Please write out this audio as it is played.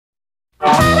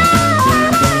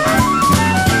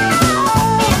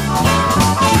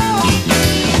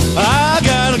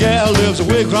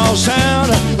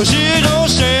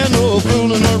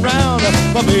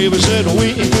baby said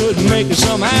we couldn't make it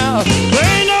somehow. There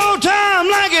ain't no time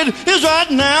like it is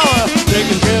right now.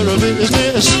 Taking care of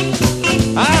business,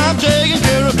 I'm taking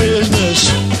care of business.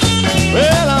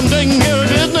 Well, I'm taking care of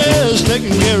business,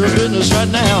 taking care of business right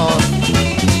now.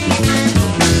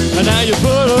 And now you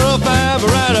put a five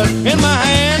right in my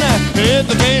hand. If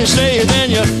I can't say it,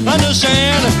 then you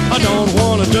understand. I don't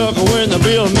want to duck when the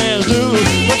bill man's due.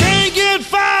 I can't get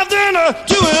five, then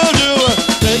two will do.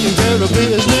 Taking care of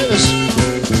business,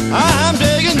 I'm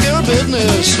taking care of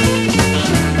business.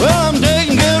 Well, I'm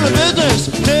taking care of business,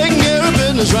 taking care of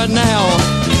business right now.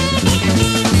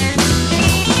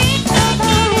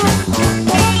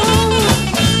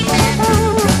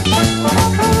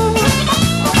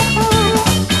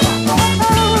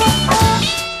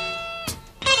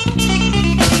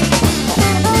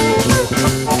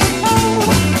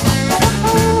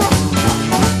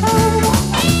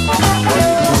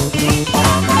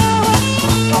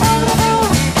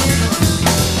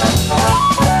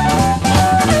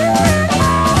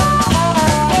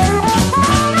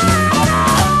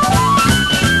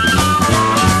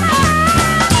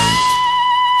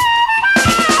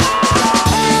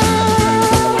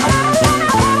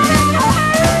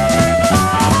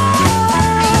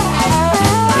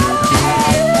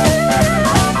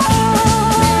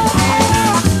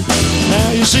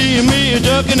 You see me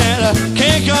ducking and I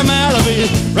can't come out of it.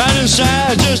 Right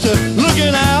inside, just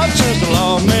looking out, since the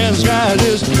lawman's got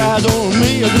his eyes on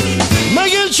me.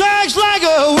 Making tracks like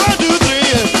a 1, 2, 3.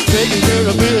 Taking care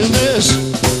of business,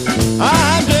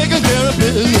 I'm taking care of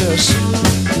business.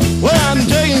 Well, I'm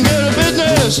taking care of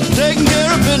business, taking care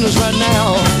of business right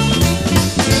now.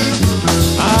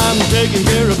 I'm taking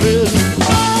care of business,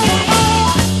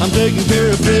 I'm taking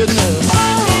care of business.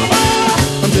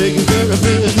 I'm taking care of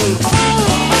business,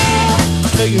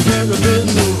 taking care of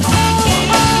business,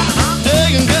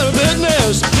 taking care of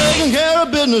business, taking care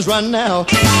of business right now.